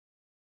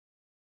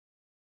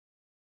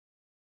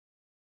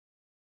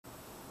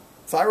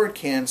Thyroid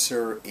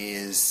cancer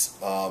is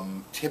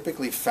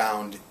typically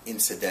found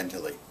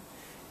incidentally.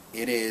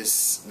 It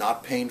is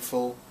not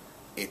painful.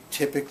 It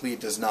typically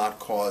does not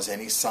cause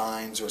any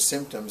signs or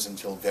symptoms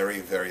until very,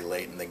 very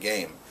late in the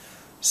game.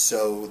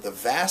 So the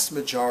vast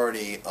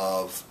majority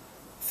of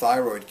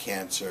thyroid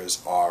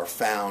cancers are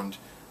found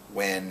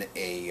when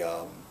a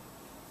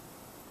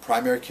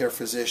primary care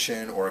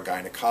physician or a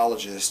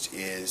gynecologist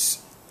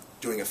is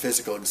doing a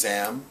physical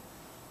exam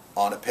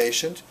on a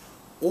patient,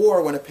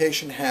 or when a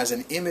patient has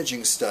an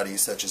imaging study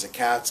such as a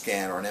CAT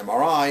scan or an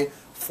MRI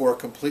for a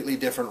completely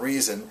different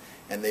reason,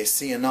 and they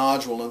see a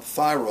nodule in the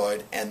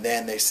thyroid and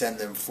then they send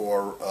them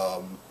for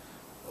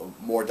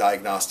more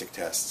diagnostic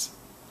tests.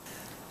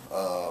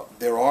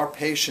 There are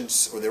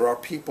patients, or there are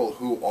people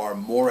who are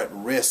more at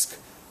risk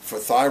for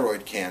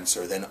thyroid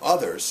cancer than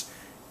others,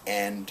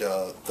 and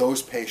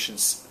those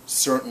patients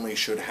certainly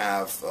should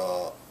have,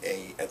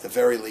 at the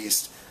very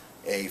least,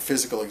 a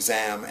physical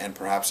exam and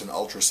perhaps an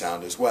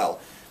ultrasound as well.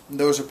 And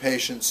those are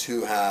patients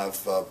who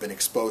have been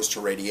exposed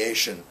to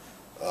radiation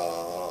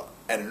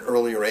at an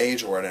earlier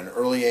age or at an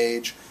early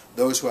age,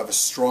 those who have a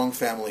strong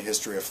family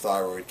history of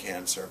thyroid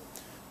cancer.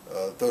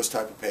 Those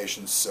type of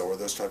patients or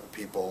those type of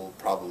people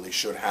probably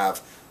should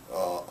have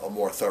a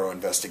more thorough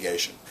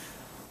investigation.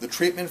 The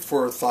treatment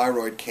for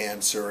thyroid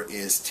cancer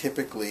is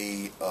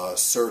typically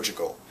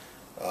surgical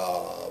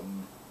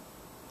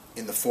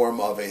in the form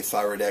of a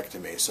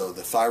thyroidectomy. So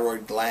the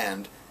thyroid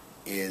gland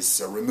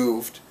is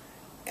removed,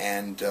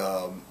 and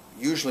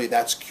usually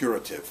that's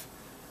curative.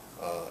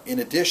 In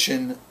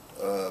addition,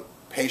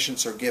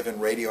 patients are given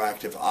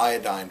radioactive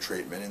iodine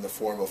treatment in the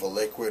form of a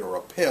liquid or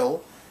a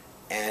pill,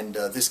 and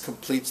this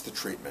completes the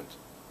treatment.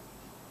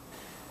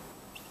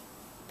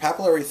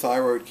 Papillary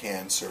thyroid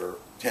cancer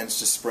tends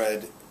to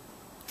spread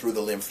through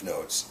the lymph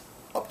nodes.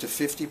 Up to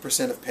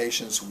 50% of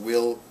patients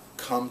will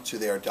come to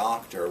their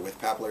doctor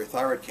with papillary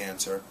thyroid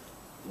cancer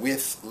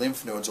with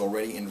lymph nodes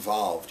already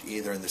involved,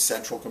 either in the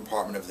central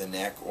compartment of the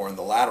neck or in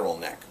the lateral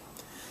neck.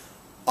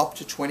 Up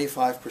to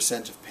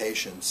 25% of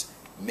patients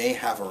may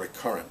have a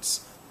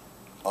recurrence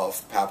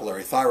of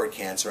papillary thyroid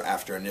cancer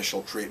after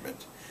initial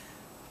treatment.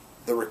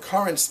 The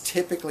recurrence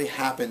typically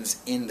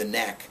happens in the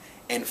neck,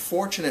 and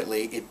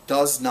fortunately it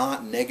does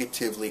not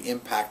negatively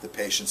impact the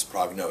patient's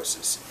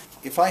prognosis.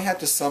 If I had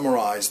to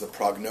summarize the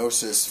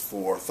prognosis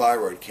for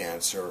thyroid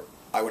cancer,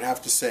 I would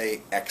have to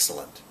say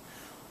excellent.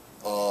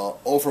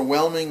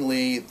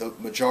 Overwhelmingly, the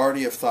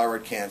majority of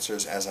thyroid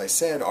cancers, as I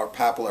said, are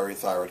papillary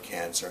thyroid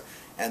cancer,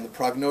 and the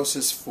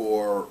prognosis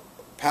for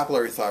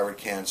papillary thyroid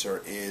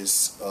cancer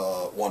is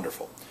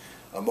wonderful.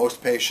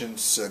 Most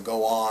patients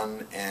go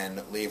on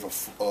and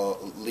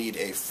lead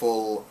a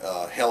full,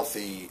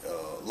 healthy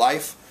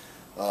life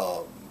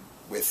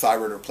with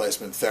thyroid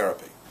replacement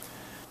therapy.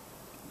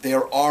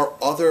 There are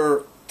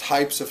other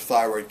types of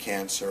thyroid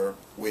cancer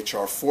which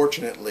are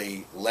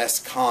fortunately less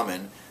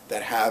common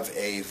that have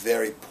a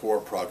very poor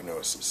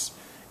prognosis.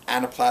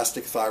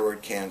 Anaplastic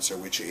thyroid cancer,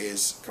 which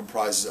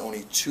comprises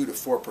only 2 to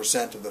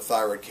 4% of the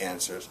thyroid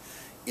cancers,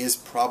 is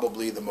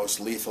probably the most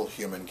lethal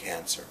human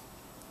cancer.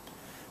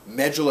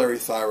 Medullary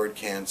thyroid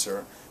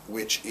cancer,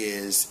 which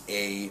is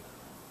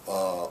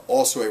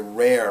also a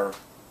rare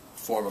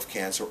form of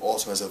cancer,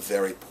 also has a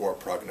very poor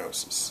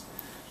prognosis.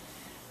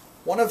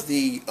 One of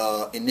the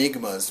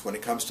enigmas when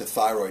it comes to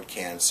thyroid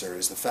cancer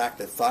is the fact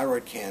that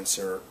thyroid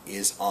cancer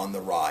is on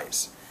the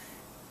rise.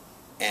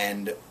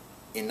 And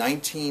in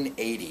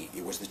 1980,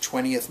 it was the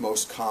 20th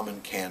most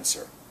common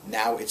cancer.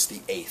 Now it's the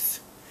 8th.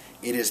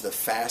 It is the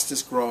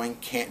fastest growing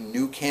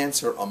new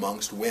cancer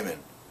amongst women.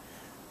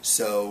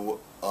 So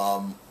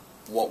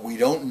what we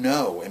don't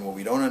know and what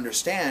we don't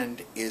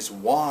understand is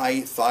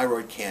why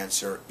the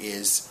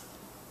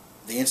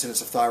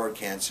incidence of thyroid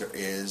cancer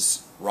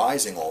is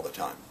rising all the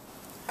time.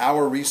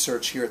 Our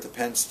research here at the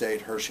Penn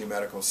State Hershey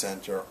Medical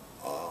Center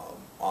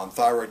on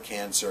thyroid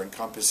cancer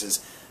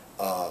encompasses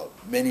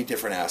many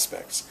different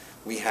aspects.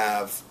 We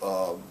have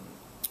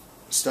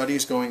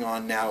studies going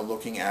on now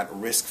looking at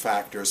risk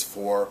factors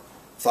for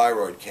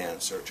thyroid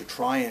cancer to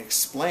try and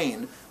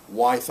explain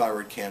why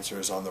thyroid cancer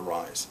is on the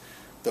rise.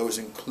 Those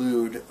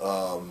include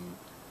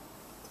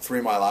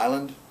 3 Mile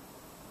Island,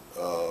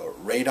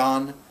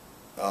 radon,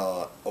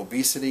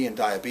 obesity and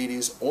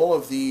diabetes. All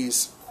of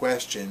these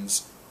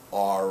questions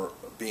are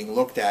being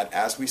looked at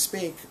as we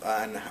speak,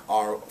 and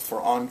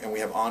we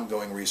have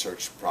ongoing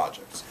research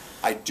projects.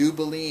 I do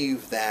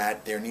believe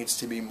that there needs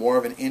to be more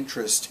of an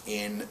interest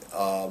in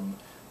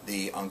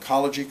the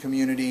oncology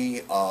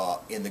community,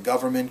 in the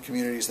government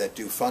communities that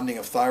do funding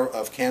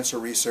of cancer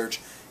research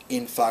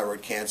in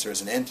thyroid cancer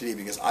as an entity,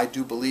 because I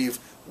do believe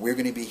we're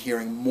going to be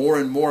hearing more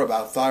and more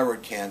about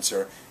thyroid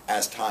cancer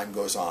as time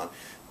goes on.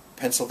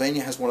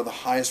 Pennsylvania has one of the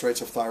highest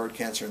rates of thyroid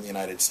cancer in the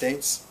United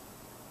States.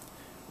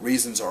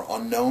 Reasons are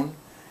unknown,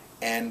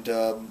 and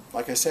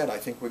like I said, I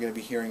think we're going to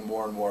be hearing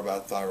more and more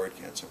about thyroid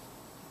cancer.